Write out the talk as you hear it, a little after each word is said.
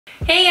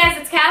Hey guys,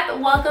 it's Kat.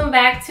 Welcome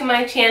back to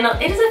my channel.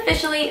 It is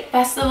officially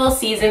festival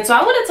season, so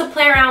I wanted to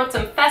play around with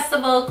some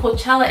festival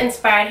Coachella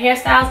inspired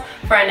hairstyles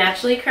for our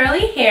naturally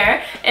curly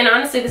hair. And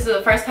honestly, this is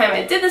the first time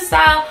I did this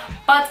style,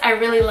 but I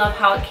really love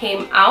how it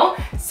came out.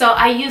 So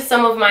I used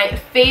some of my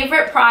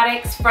favorite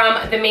products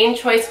from the Main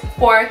Choice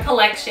Core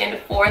collection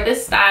for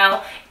this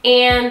style.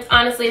 And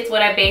honestly, it's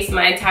what I based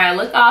my entire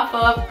look off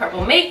of.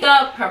 Purple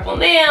makeup, purple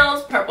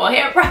nails, purple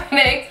hair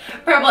products,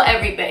 purple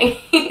everything.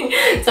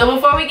 So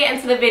before we get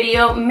into the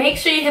video, make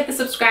sure you hit the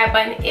subscribe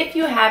button if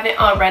you haven't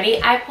already.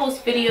 I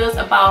post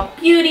videos about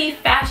beauty,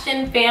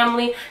 fashion,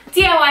 family,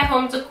 DIY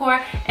home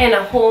decor, and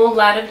a whole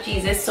lot of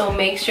Jesus. So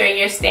make sure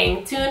you're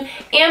staying tuned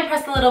and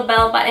press the little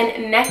bell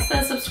button next to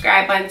the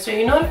subscribe button so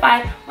you're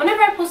notified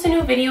whenever I post a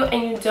new video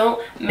and you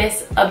don't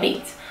miss a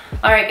beat.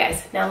 Alright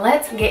guys, now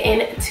let's get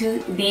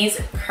into these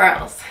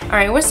curls.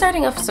 Alright, we're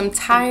starting off with some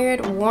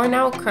tired, worn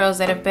out curls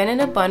that have been in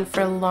a bun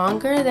for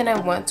longer than I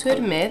want to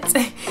admit.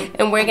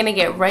 And we're gonna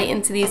get right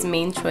into these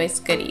Main Choice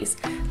goodies.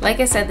 Like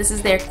I said, this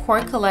is their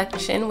Core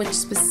collection, which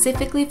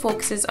specifically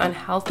focuses on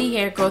healthy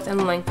hair growth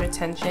and length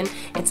retention.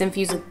 It's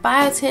infused with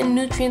biotin,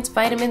 nutrients,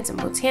 vitamins, and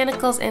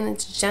botanicals, and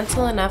it's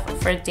gentle enough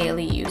for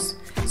daily use.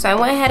 So I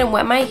went ahead and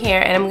wet my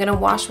hair, and I'm going to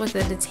wash with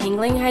the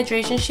detangling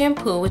hydration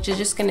shampoo, which is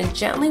just going to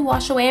gently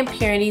wash away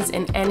impurities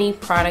and any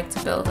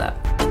product buildup.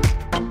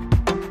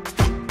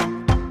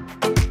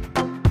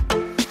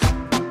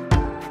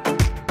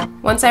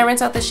 Once I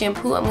rinse out the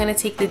shampoo, I'm going to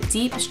take the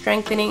deep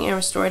strengthening and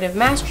restorative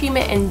mask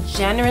treatment and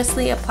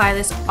generously apply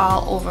this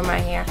all over my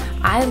hair.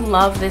 I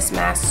love this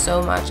mask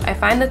so much. I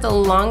find that the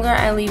longer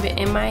I leave it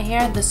in my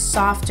hair, the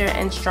softer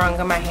and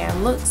stronger my hair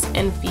looks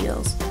and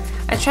feels.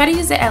 I try to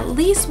use it at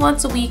least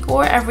once a week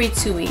or every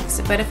 2 weeks,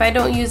 but if I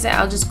don't use it,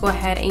 I'll just go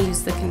ahead and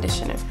use the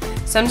conditioner.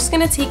 So I'm just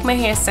going to take my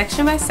hair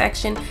section by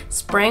section,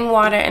 spraying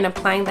water and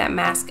applying that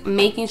mask,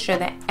 making sure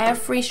that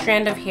every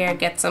strand of hair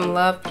gets some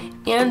love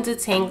and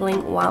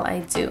detangling while I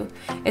do.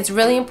 It's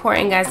really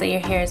important, guys, that your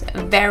hair is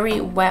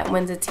very wet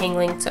when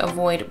detangling to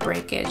avoid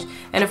breakage.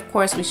 And of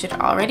course, we should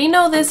already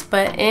know this,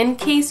 but in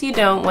case you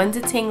don't, when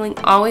detangling,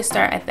 always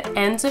start at the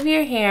ends of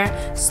your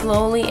hair,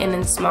 slowly and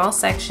in small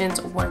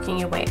sections, working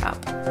your way up.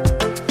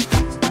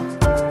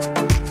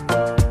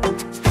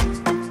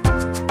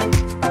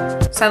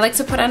 So I like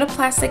to put on a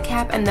plastic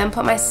cap and then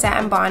put my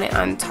satin bonnet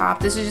on top.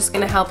 This is just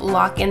going to help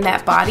lock in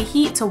that body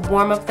heat to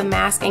warm up the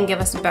mask and give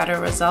us better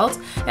results.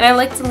 And I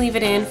like to leave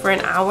it in for an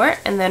hour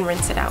and then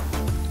rinse it out.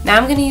 Now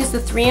I'm going to use the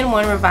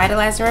 3-in-1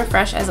 Revitalize and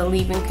Refresh as a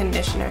leave-in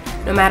conditioner.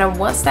 No matter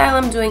what style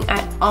I'm doing,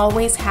 I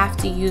always have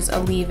to use a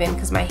leave-in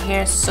because my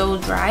hair is so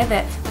dry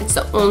that it's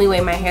the only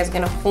way my hair is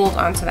going to hold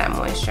onto that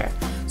moisture.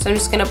 So I'm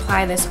just going to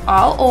apply this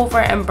all over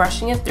and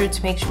brushing it through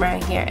to make sure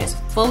my hair is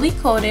fully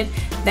coated.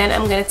 Then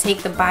I'm going to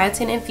take the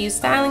biotin infused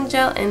styling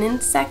gel and in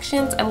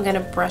sections I'm going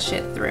to brush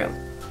it through.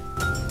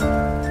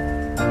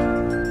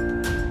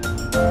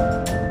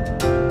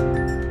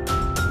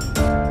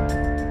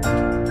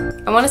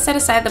 I want to set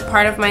aside the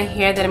part of my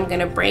hair that I'm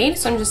going to braid,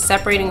 so I'm just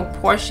separating a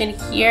portion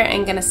here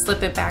and going to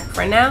slip it back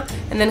for now,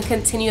 and then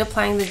continue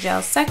applying the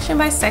gel section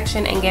by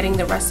section and getting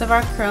the rest of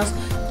our curls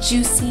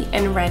juicy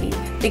and ready.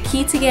 The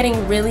key to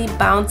getting really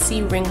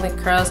bouncy ringlet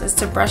curls is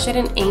to brush at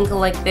an angle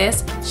like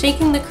this,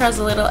 shaking the curls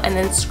a little and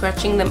then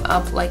scrunching them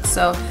up like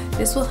so.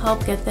 This will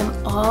help get them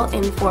all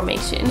in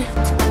formation.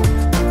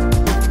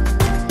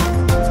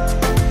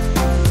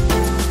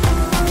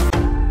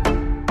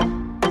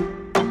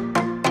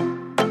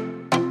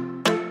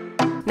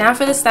 Now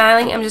for the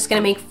styling, I'm just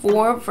going to make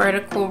 4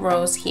 vertical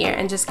rows here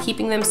and just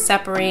keeping them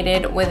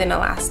separated with an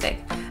elastic.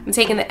 I'm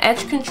taking the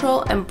edge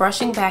control and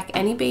brushing back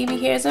any baby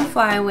hairs and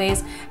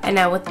flyaways, and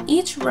now with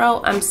each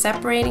row I'm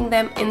separating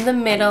them in the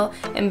middle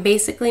and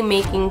basically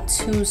making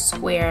 2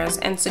 squares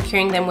and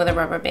securing them with a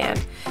rubber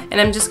band. And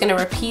I'm just going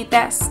to repeat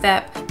that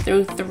step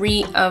through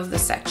 3 of the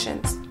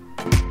sections.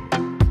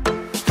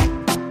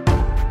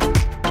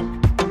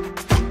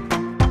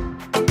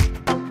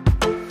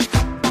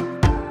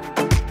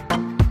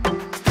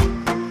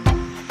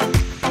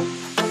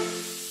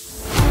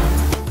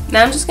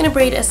 Now I'm just going to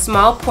braid a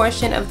small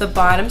portion of the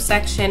bottom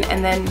section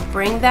and then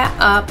bring that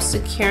up,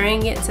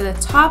 securing it to the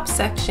top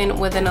section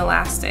with an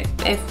elastic,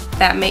 if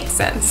that makes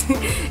sense.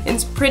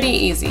 It's pretty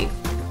easy.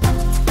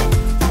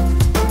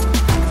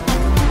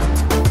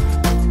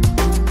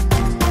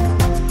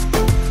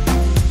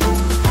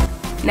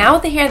 Now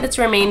with the hair that's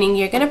remaining,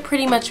 you're going to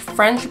pretty much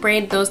French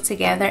braid those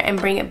together and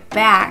bring it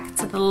back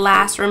to the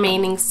last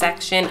remaining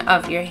section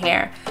of your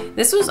hair.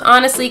 This was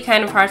honestly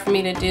kind of hard for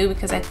me to do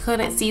because I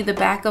couldn't see the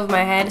back of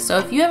my head, so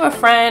if you have a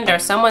friend or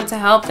someone to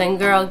help, then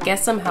girl, get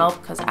some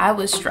help because I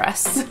was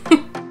stressed.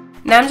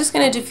 Now I'm just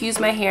going to diffuse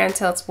my hair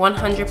until it's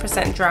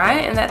 100% dry,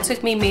 and that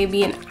took me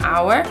maybe an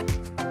hour.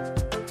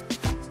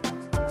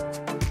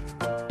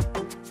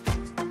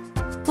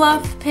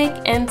 Fluff, pick,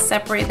 and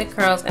separate the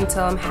curls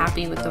until I'm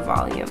happy with the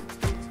volume.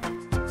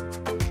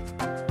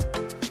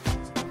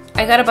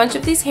 I got a bunch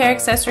of these hair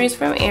accessories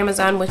from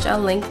Amazon, which I'll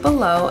link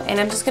below,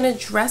 and I'm just going to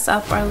dress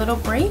up our little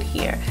braid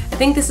here. I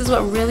think this is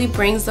what really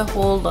brings the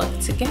whole look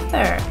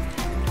together.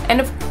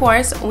 And of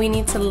course, we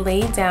need to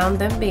lay down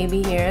them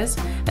baby hairs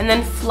and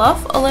then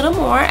fluff a little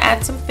more,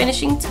 add some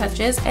finishing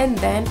touches, and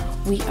then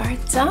we are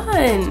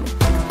done.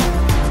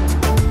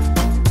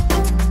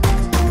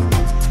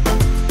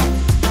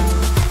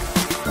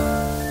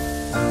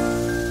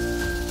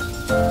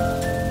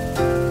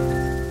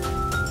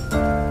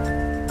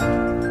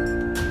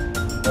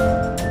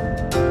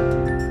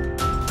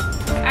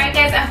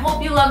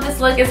 Love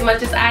this look as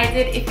much as I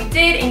did. If you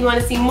did and you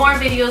want to see more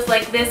videos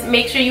like this,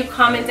 make sure you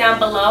comment down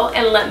below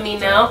and let me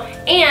know.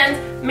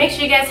 And make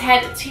sure you guys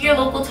head to your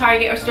local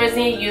Target or stores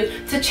near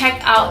you to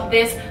check out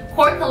this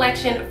core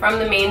collection from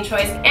the Main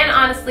Choice, and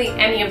honestly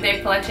any of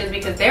their collections,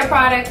 because their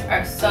products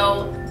are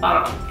so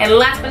bomb. And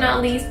last but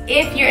not least,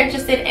 if you're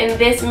interested in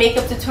this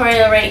makeup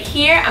tutorial right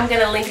here, I'm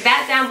gonna link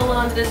that down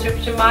below in the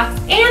description box,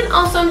 and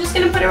also I'm just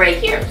gonna put it right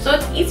here so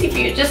it's easy for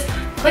you. Just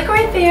click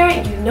right there.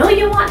 You know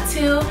you want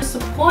to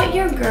support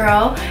your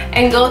girl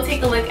and go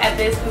take a look at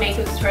this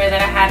makeup tutorial that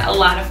I had a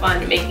lot of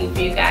fun making for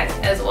you guys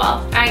as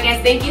well. Alright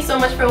guys, thank you so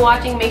much for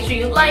watching. Make sure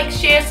you like,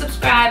 share,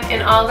 subscribe,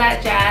 and all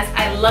that jazz.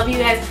 I love you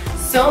guys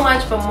so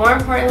much, but more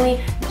importantly,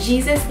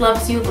 Jesus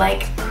loves you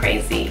like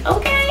crazy.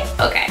 Okay?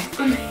 Okay.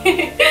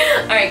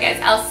 Alright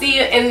guys, I'll see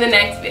you in the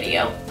next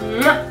video.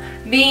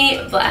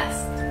 Be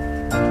blessed.